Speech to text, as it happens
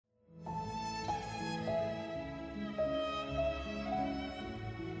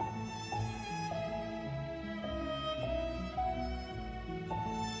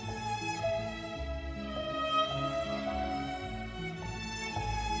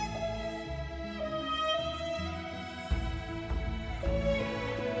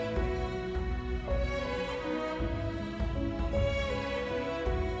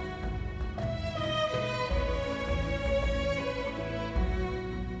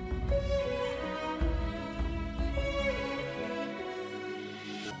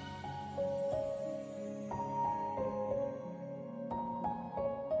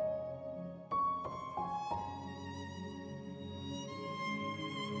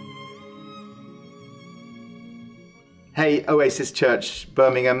Hey, Oasis Church,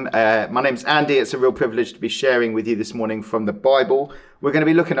 Birmingham. My name's Andy. It's a real privilege to be sharing with you this morning from the Bible. We're going to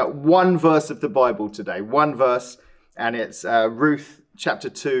be looking at one verse of the Bible today, one verse, and it's Ruth chapter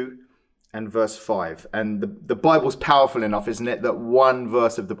 2 and verse 5. And the Bible's powerful enough, isn't it, that one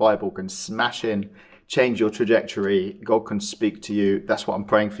verse of the Bible can smash in, change your trajectory. God can speak to you. That's what I'm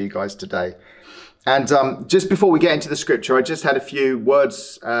praying for you guys today. And just before we get into the scripture, I just had a few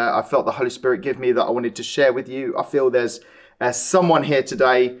words I felt the Holy Spirit give me that I wanted to share with you. I feel there's someone here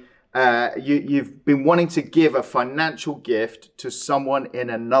today, you've been wanting to give a financial gift to someone in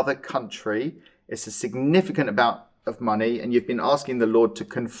another country. It's a significant amount of money, and you've been asking the Lord to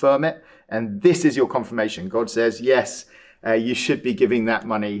confirm it. And this is your confirmation. God says, yes, you should be giving that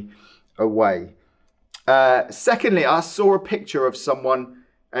money away. Secondly, I saw a picture of someone,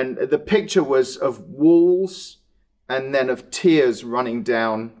 and the picture was of walls and then of tears running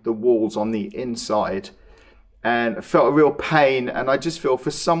down the walls on the inside. And I felt a real pain. And I just feel for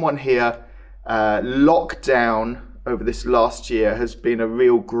someone here, lockdown over this last year has been a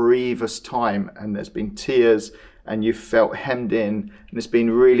real grievous time. And there's been tears and you felt hemmed in. And it's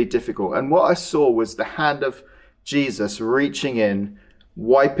been really difficult. And what I saw was the hand of Jesus reaching in,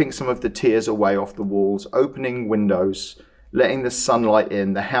 wiping some of the tears away off the walls, opening windows, letting the sunlight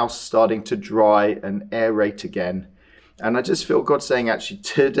in, the house starting to dry and aerate again. And I just feel God saying, actually,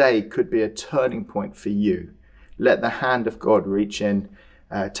 today could be a turning point for you. Let the hand of God reach in,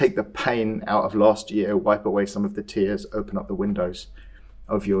 take the pain out of last year, wipe away some of the tears, open up the windows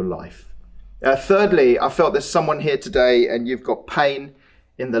of your life. Thirdly, I felt there's someone here today and you've got pain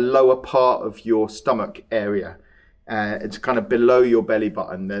in the lower part of your stomach area. It's kind of below your belly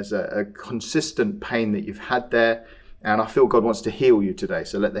button. There's a consistent pain that you've had there. And I feel God wants to heal you today.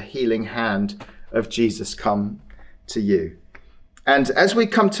 So let the healing hand of Jesus come to you. And as we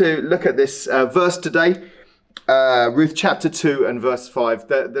come to look at this verse today, Ruth chapter 2 and verse 5,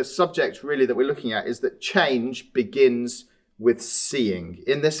 the subject really that we're looking at is that change begins with seeing.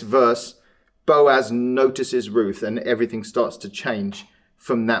 In this verse, Boaz notices Ruth and everything starts to change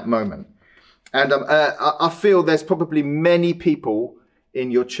from that moment. And I feel there's probably many people in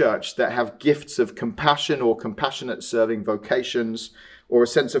your church that have gifts of compassion or compassionate serving vocations or a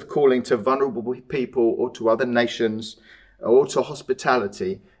sense of calling to vulnerable people or to other nations or to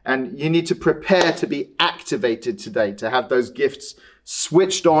hospitality. And you need to prepare to be activated today, to have those gifts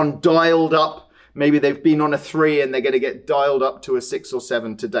switched on, dialed up. Maybe they've been on a 3 and they're going to get dialed up to a 6 or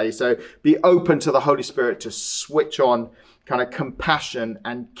 7 today. So be open to the Holy Spirit to switch on kind of compassion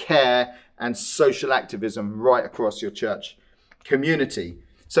and care and social activism right across your church community.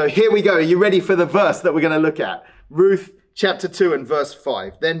 So here we go. Are you ready for the verse that we're going to look at? Ruth chapter 2 and verse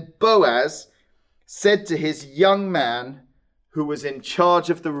 5. Then Boaz said to his young man who was in charge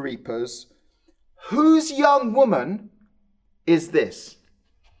of the reapers, "Whose young woman is this?"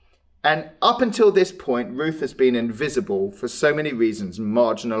 And up until this point, Ruth has been invisible for so many reasons,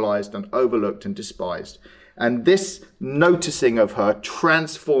 marginalized and overlooked and despised. And this noticing of her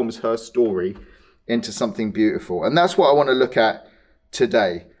transforms her story into something beautiful. And that's what I want to look at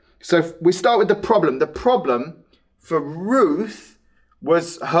today. So we start with the problem. The problem for Ruth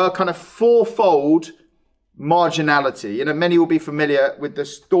was her kind of fourfold marginality. You know, many will be familiar with the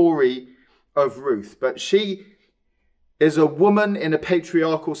story of Ruth, but she is a woman in a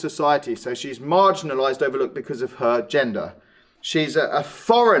patriarchal society. So she's marginalized, overlooked because of her gender. She's a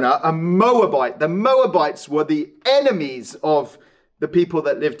foreigner, a Moabite. The Moabites were the enemies of the people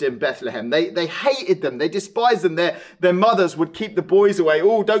that lived in Bethlehem. They hated them. They despised them. Their mothers would keep the boys away.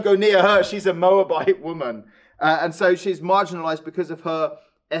 Oh, don't go near her. She's a Moabite woman. And so she's marginalized because of her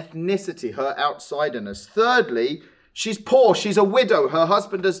ethnicity, her outsiderness. Thirdly, she's poor. She's a widow. Her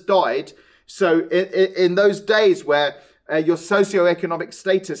husband has died. So in those days where your socioeconomic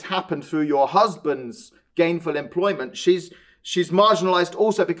status happened through your husband's gainful employment, she's marginalized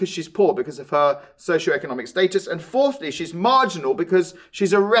also because she's poor, because of her socioeconomic status. And fourthly, she's marginal because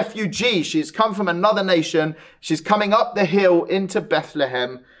she's a refugee. She's come from another nation. She's coming up the hill into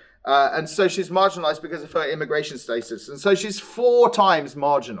Bethlehem. And so she's marginalized because of her immigration status. And so she's 4 times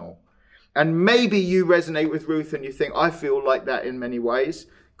marginal. And maybe you resonate with Ruth and you think, I feel like that in many ways.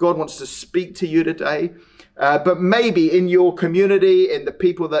 God wants to speak to you today. But maybe in your community, in the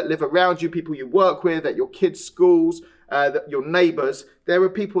people that live around you, people you work with, at your kids' schools, your neighbors, there are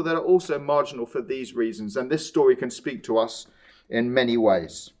people that are also marginal for these reasons. And this story can speak to us in many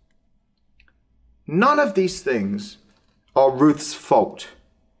ways. None of these things are Ruth's fault.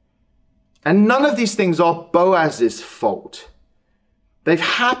 And none of these things are Boaz's fault. They've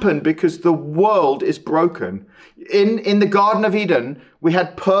happened because the world is broken. In the Garden of Eden, we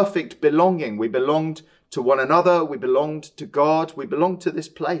had perfect belonging. We belonged to one another. We belonged to God. We belonged to this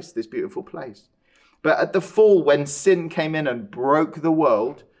place, this beautiful place. But at the fall, when sin came in and broke the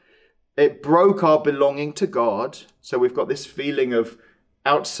world, it broke our belonging to God. So we've got this feeling of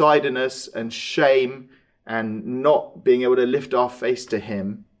outsiderness and shame and not being able to lift our face to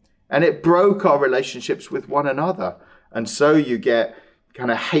him. And it broke our relationships with one another. And so you get kind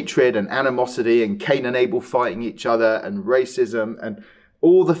of hatred and animosity and Cain and Abel fighting each other and racism and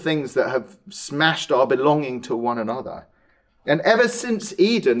all the things that have smashed our belonging to one another. And ever since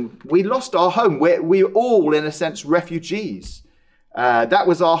Eden, we lost our home. We're all, in a sense, refugees. That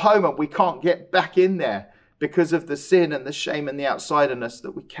was our home, and we can't get back in there because of the sin and the shame and the outsiderness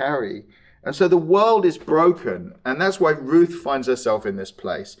that we carry. And so the world is broken, and that's why Ruth finds herself in this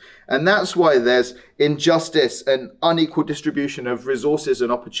place. And that's why there's injustice and unequal distribution of resources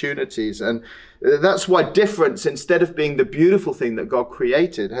and opportunities. And that's why difference, instead of being the beautiful thing that God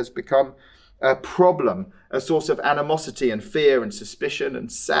created, has become a problem, a source of animosity and fear and suspicion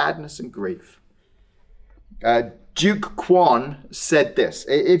and sadness and grief. Duke Kwon said this: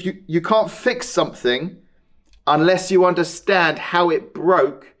 if you can't fix something unless you understand how it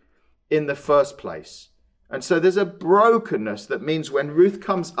broke in the first place. And so there's a brokenness that means when Ruth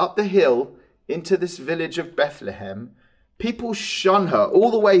comes up the hill into this village of Bethlehem, people shun her.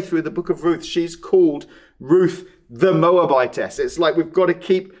 All the way through the book of Ruth, she's called Ruth the Moabitess. It's like we've got to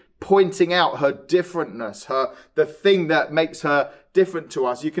keep pointing out her differentness, the thing that makes her different to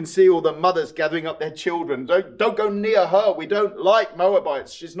us. You can see all the mothers gathering up their children. Don't go near her. We don't like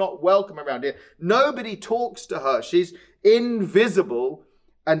Moabites. She's not welcome around here. Nobody talks to her. She's invisible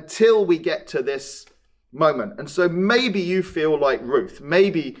until we get to this moment. And so maybe you feel like Ruth.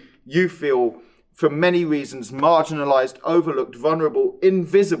 Maybe you feel, for many reasons, marginalized, overlooked, vulnerable,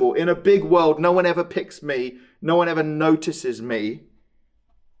 invisible in a big world. No one ever picks me. No one ever notices me.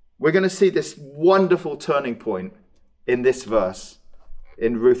 We're going to see this wonderful turning point in this verse,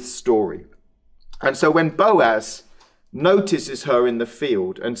 in Ruth's story. And so when Boaz notices her in the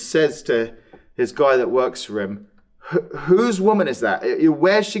field and says to his guy that works for him, whose woman is that?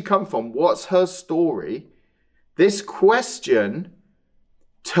 Where's she come from? What's her story? This question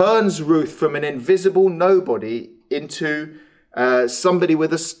turns Ruth from an invisible nobody into somebody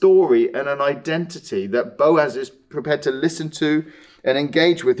with a story and an identity that Boaz is prepared to listen to and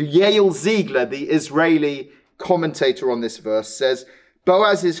engage with. Yael Ziegler, the Israeli commentator on this verse, says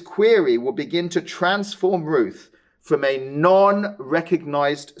Boaz's query will begin to transform Ruth from a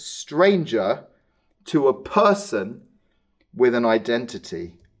non-recognized stranger to a person with an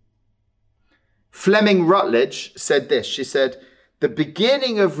identity. Fleming Rutledge said this. She said, the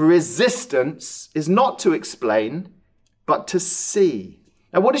beginning of resistance is not to explain, but to see.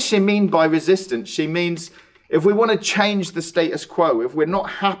 Now, what does she mean by resistance? She means if we want to change the status quo, if we're not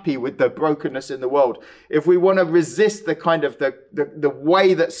happy with the brokenness in the world, if we want to resist the kind of the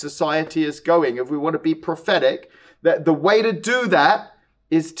way that society is going, if we want to be prophetic, that the way to do that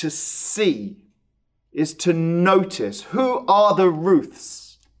is to see, is to notice. Who are the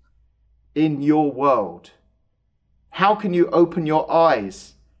Ruths in your world? How can you open your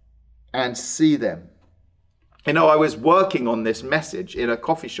eyes and see them? You know, I was working on this message in a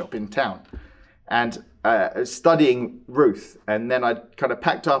coffee shop in town and studying Ruth. And then I kind of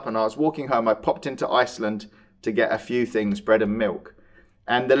packed up and I was walking home. I popped into Iceland to get a few things, bread and milk.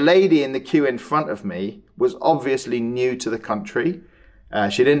 And the lady in the queue in front of me was obviously new to the country.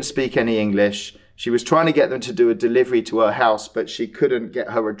 She didn't speak any English. She was trying to get them to do a delivery to her house, but she couldn't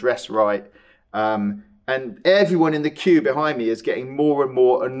get her address right. And everyone in the queue behind me is getting more and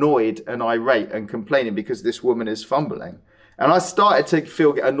more annoyed and irate and complaining because this woman is fumbling. And I started to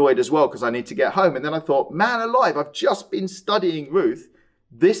feel annoyed as well because I need to get home. And then I thought, man alive, I've just been studying Ruth.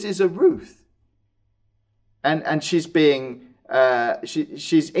 This is a Ruth. And she's being,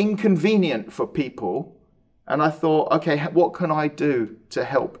 she's inconvenient for people. And I thought, okay, what can I do to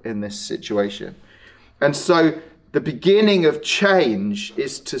help in this situation? And so the beginning of change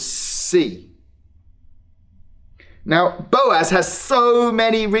is to see. Now, Boaz has so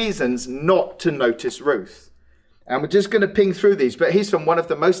many reasons not to notice Ruth. And we're just going to ping through these. But he's from one of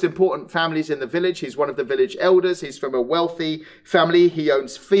the most important families in the village. He's one of the village elders. He's from a wealthy family. He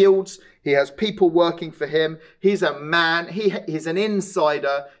owns fields. He has people working for him. He's a man. He's an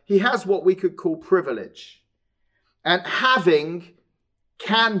insider. He has what we could call privilege. And having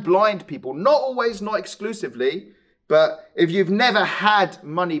can blind people. Not always, not exclusively. But if you've never had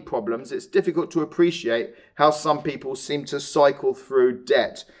money problems, it's difficult to appreciate how some people seem to cycle through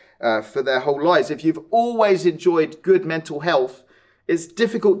debt for their whole lives. If you've always enjoyed good mental health, it's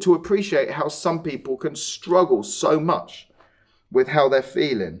difficult to appreciate how some people can struggle so much with how they're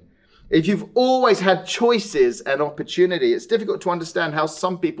feeling. if you've always had choices and opportunity, it's difficult to understand how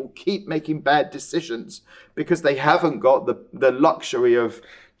some people keep making bad decisions because they haven't got the luxury of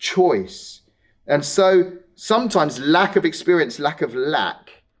choice. And so sometimes lack of experience, lack of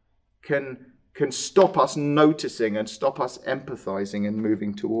can stop us noticing and stop us empathizing and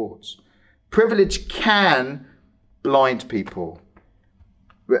moving towards. Privilege can blind people,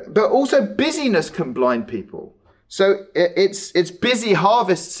 but also busyness can blind people. So it's busy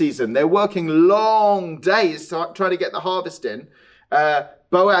harvest season. They're working long days trying to get the harvest in.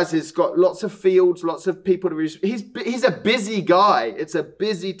 Boaz has got lots of fields, lots of people to reach. He's a busy guy. It's a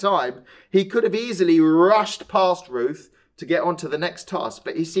busy time. He could have easily rushed past Ruth to get on to the next task,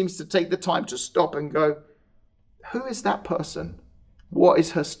 but he seems to take the time to stop and go, who is that person? What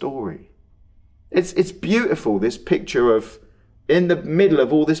is her story? It's beautiful, this picture of in the middle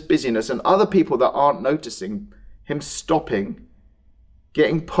of all this busyness and other people that aren't noticing, him stopping,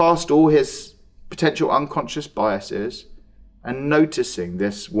 getting past all his potential unconscious biases and noticing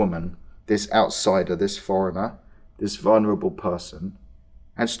this woman, this outsider, this foreigner, this vulnerable person,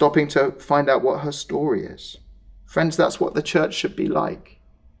 and stopping to find out what her story is. Friends, that's what the church should be like.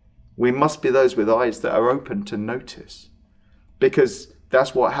 We must be those with eyes that are open to notice, because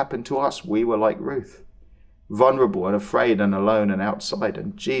that's what happened to us. We were like Ruth, vulnerable and afraid and alone and outside,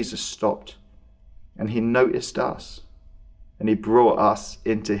 and Jesus stopped and he noticed us and he brought us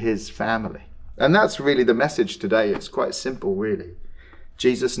into his family. And that's really the message today. It's quite simple, really.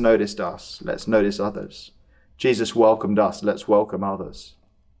 Jesus noticed us. Let's notice others. Jesus welcomed us. Let's welcome others.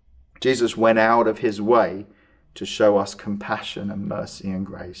 Jesus went out of his way to show us compassion and mercy and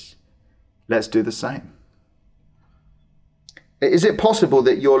grace. Let's do the same. Is it possible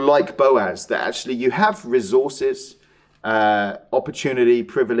that you're like Boaz, that actually you have resources, opportunity,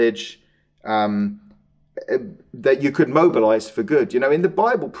 privilege, that you could mobilize for good? You know, in the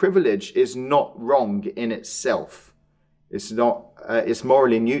Bible, privilege is not wrong in itself. It's not. It's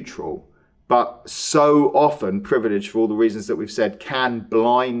morally neutral. But so often, privilege, for all the reasons that we've said, can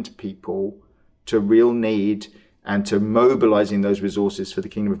blind people to real need and to mobilizing those resources for the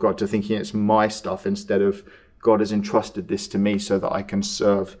kingdom of God, to thinking it's my stuff instead of God has entrusted this to me so that I can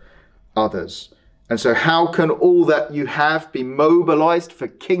serve others. And so how can all that you have be mobilized for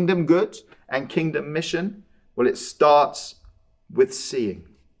kingdom good and kingdom mission? Well, it starts with seeing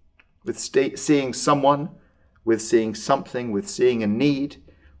someone, with seeing something, with seeing a need,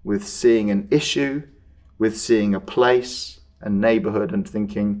 with seeing an issue, with seeing a place, a neighborhood, and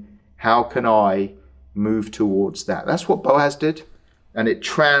thinking, how can I move towards that? That's what Boaz did, and it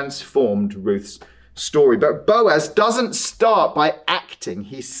transformed Ruth's story. But Boaz doesn't start by acting.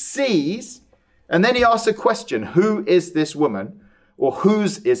 He sees, and then he asks a question: who is this woman? Or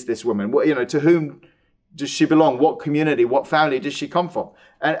whose is this woman? Well, to whom does she belong? What community, what family does she come from?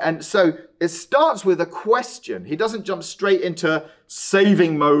 And so it starts with a question. He doesn't jump straight into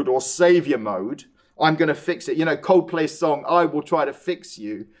saving mode or savior mode. I'm going to fix it. Coldplay's song, I Will Try to Fix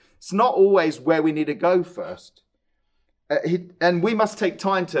You. It's not always where we need to go first. And we must take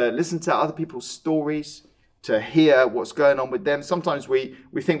time to listen to other people's stories, to hear what's going on with them. Sometimes we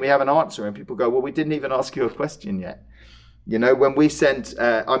think we have an answer and people go, well, we didn't even ask you a question yet. When we send,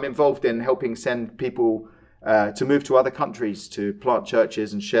 I'm involved in helping send people to move to other countries to plant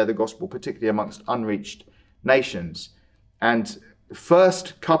churches and share the gospel, particularly amongst unreached nations. And the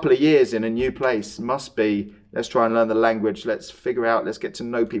first couple of years in a new place must be, let's try and learn the language, let's figure out, let's get to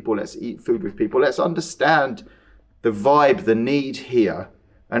know people, let's eat food with people, let's understand the vibe, the need here.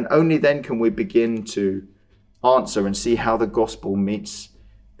 And only then can we begin to answer and see how the gospel meets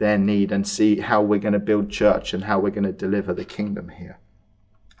their need and see how we're going to build church and how we're going to deliver the kingdom here.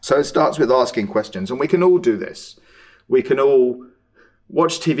 So it starts with asking questions, and we can all do this. We can all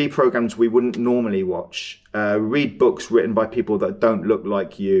watch TV programs we wouldn't normally watch, read books written by people that don't look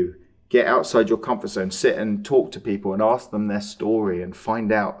like you, get outside your comfort zone, sit and talk to people and ask them their story and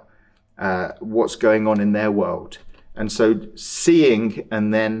find out what's going on in their world. And so seeing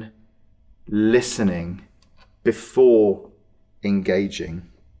and then listening before engaging.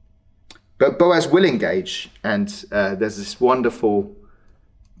 But Boaz will engage, and there's this wonderful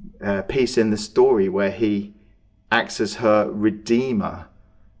piece in the story where he acts as her redeemer,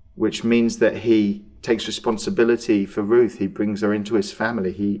 which means that he takes responsibility for Ruth. He brings her into his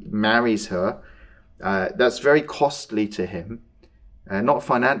family. He marries her. That's very costly to him, not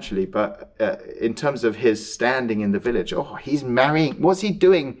financially, but in terms of his standing in the village. Oh, he's marrying. What's he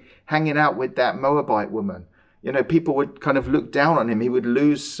doing hanging out with that Moabite woman? People would kind of look down on him. He would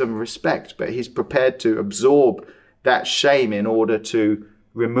lose some respect, but he's prepared to absorb that shame in order to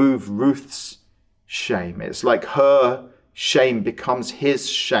remove Ruth's shame. It's like her shame becomes his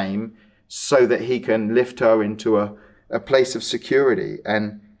shame so that he can lift her into a place of security.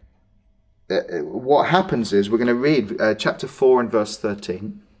 And what happens is, we're going to read chapter 4 and verse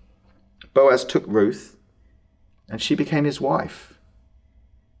 13. Boaz took Ruth, and she became his wife.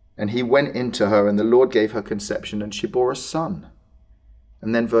 And he went into her, and the Lord gave her conception, and she bore a son.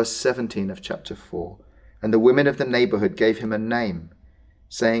 And then verse 17 of chapter 4. And the women of the neighborhood gave him a name,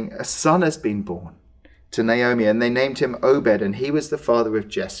 saying, a son has been born to Naomi. And they named him Obed, and he was the father of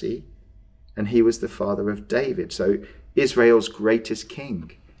Jesse, and he was the father of David. So Israel's greatest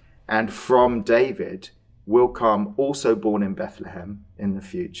king. And from David will come, also born in Bethlehem in the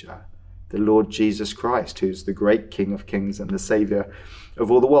future, the Lord Jesus Christ, who's the great King of Kings and the Savior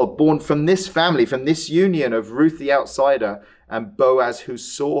of all the world. Born from this family, from this union of Ruth the outsider and Boaz who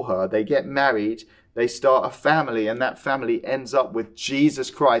saw her. They get married, they start a family, and that family ends up with Jesus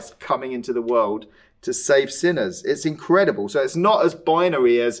Christ coming into the world to save sinners. It's incredible. So it's not as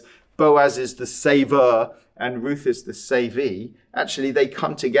binary as Boaz is the saver and Ruth is the savee. Actually, they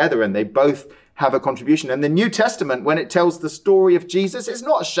come together and they both have a contribution. And the New Testament, when it tells the story of Jesus, it's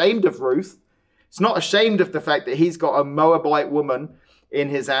not ashamed of Ruth. It's not ashamed of the fact that he's got a Moabite woman in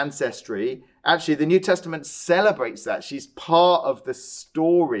his ancestry. Actually, the New Testament celebrates that. She's part of the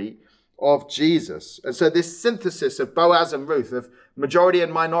story of Jesus. And so this synthesis of Boaz and Ruth, of majority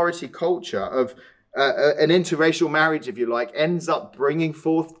and minority culture, of an interracial marriage, if you like, ends up bringing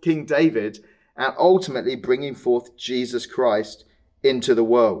forth King David and ultimately bringing forth Jesus Christ into the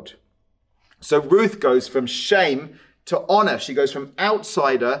world. So Ruth goes from shame to honor. She goes from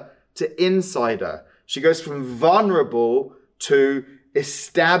outsider to insider. She goes from vulnerable to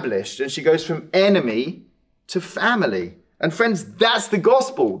established. And she goes from enemy to family. And friends, that's the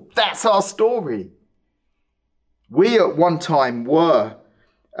gospel. That's our story. We at one time were,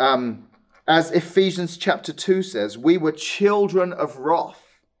 as Ephesians chapter 2 says, we were children of wrath.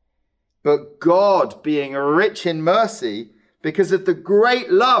 But God, being rich in mercy, because of the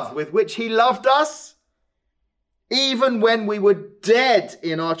great love with which he loved us, even when we were dead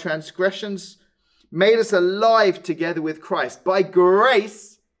in our transgressions, made us alive together with Christ. By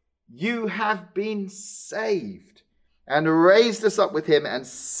grace, you have been saved, and raised us up with him and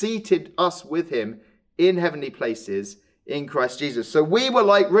seated us with him in heavenly places in Christ Jesus. So we were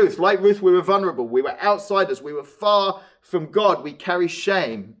like Ruth. Like Ruth, we were vulnerable. We were outsiders. We were far from God. We carry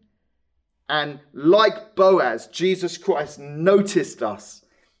shame. And like Boaz, Jesus Christ noticed us,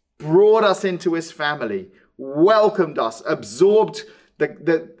 brought us into his family, welcomed us, absorbed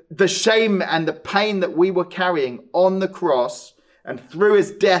the shame and the pain that we were carrying on the cross, and through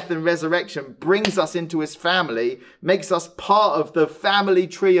his death and resurrection brings us into his family, makes us part of the family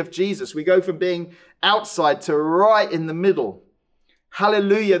tree of Jesus. We go from being outside to right in the middle.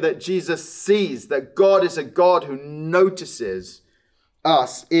 Hallelujah, that Jesus sees that God is a God who notices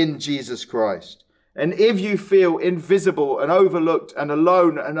us in Jesus Christ. And if you feel invisible and overlooked and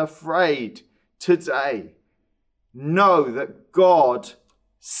alone and afraid today, know that God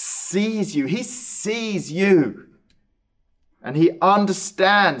sees you. He sees you. And he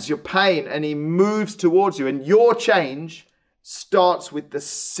understands your pain and he moves towards you. And your change starts with the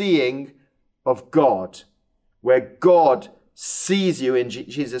seeing of God, where God sees you in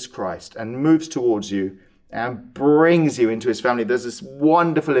Jesus Christ and moves towards you and brings you into his family. There's this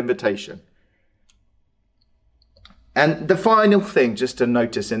wonderful invitation. And the final thing just to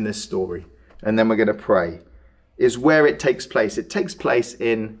notice in this story, and then we're going to pray, is where it takes place. It takes place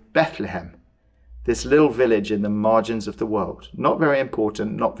in Bethlehem, this little village in the margins of the world. Not very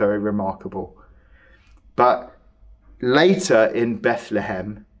important, not very remarkable. But later in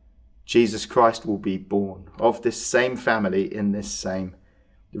Bethlehem, Jesus Christ will be born of this same family in this same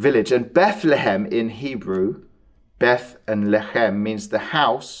village. And Bethlehem in Hebrew, Beth and Lechem, means the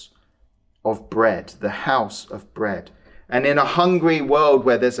house of bread, the house of bread. And in a hungry world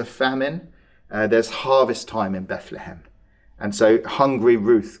where there's a famine, there's harvest time in Bethlehem. And so hungry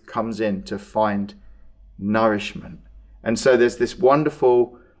Ruth comes in to find nourishment. And so there's this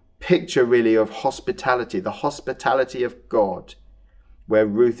wonderful picture really of hospitality, the hospitality of God, where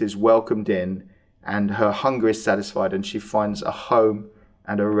Ruth is welcomed in and her hunger is satisfied and she finds a home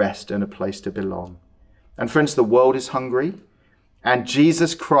and a rest and a place to belong. And friends, the world is hungry, and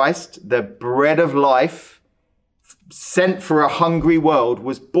Jesus Christ, the bread of life, sent for a hungry world,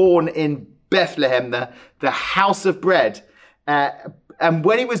 was born in Bethlehem, the house of bread. And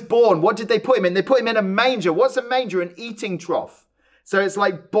when he was born, what did they put him in? They put him in a manger. What's a manger? An eating trough. So it's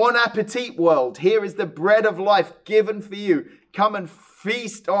like Bon Appetit world. Here is the bread of life given for you. Come and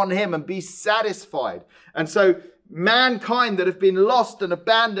feast on him and be satisfied. And so mankind that have been lost and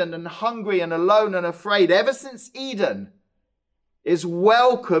abandoned and hungry and alone and afraid ever since Eden is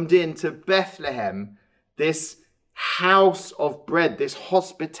welcomed into Bethlehem, this house of bread, this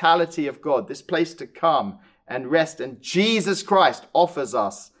hospitality of God, this place to come and rest. And Jesus Christ offers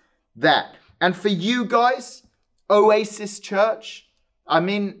us that. And for you guys, Oasis Church, I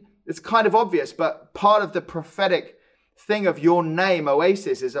mean, it's kind of obvious, but part of the prophetic thing of your name,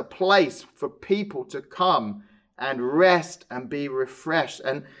 Oasis, is a place for people to come and rest and be refreshed.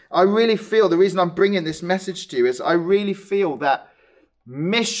 And I really feel, the reason I'm bringing this message to you is I really feel that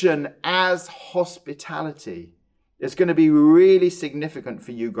mission as hospitality is going to be really significant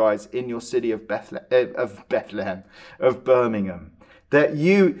for you guys in your city of Bethlehem, of Birmingham. That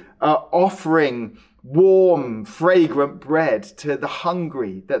you are offering warm, fragrant bread to the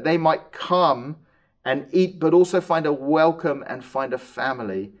hungry, that they might come and eat, but also find a welcome and find a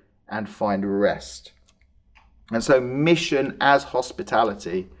family and find rest. And so mission as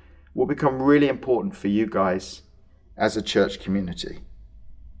hospitality will become really important for you guys as a church community.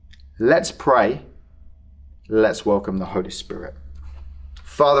 Let's pray. Let's welcome the Holy Spirit.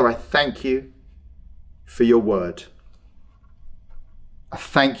 Father, I thank you for your word. I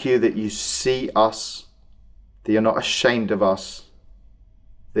thank you that you see us, that you're not ashamed of us,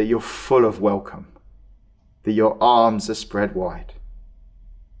 that you're full of welcome, that your arms are spread wide.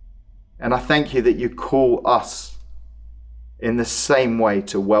 And I thank you that you call us in the same way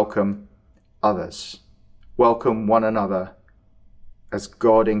to welcome others, welcome one another as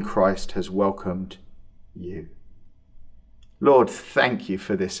God in Christ has welcomed you. Lord, thank you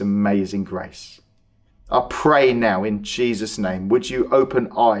for this amazing grace. I pray now in Jesus' name, would you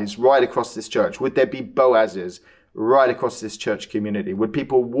open eyes right across this church? Would there be Boazes right across this church community? Would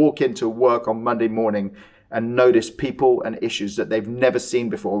people walk into work on Monday morning and notice people and issues that they've never seen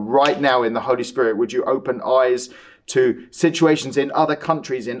before? Right now in the Holy Spirit, would you open eyes to situations in other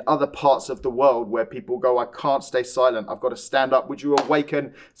countries, in other parts of the world where people go, I can't stay silent, I've got to stand up. Would you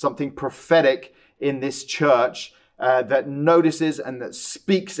awaken something prophetic in this church that notices and that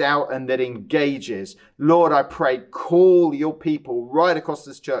speaks out and that engages? Lord, I pray, call your people right across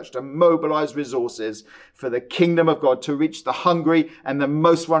this church to mobilize resources for the kingdom of God, to reach the hungry and the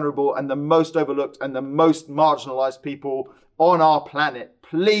most vulnerable and the most overlooked and the most marginalized people on our planet.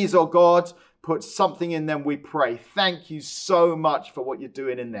 Please, oh God, put something in them, we pray. Thank you so much for what you're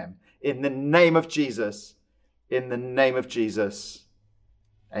doing in them. In the name of Jesus, in the name of Jesus,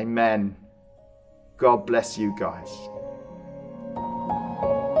 amen. God bless you guys.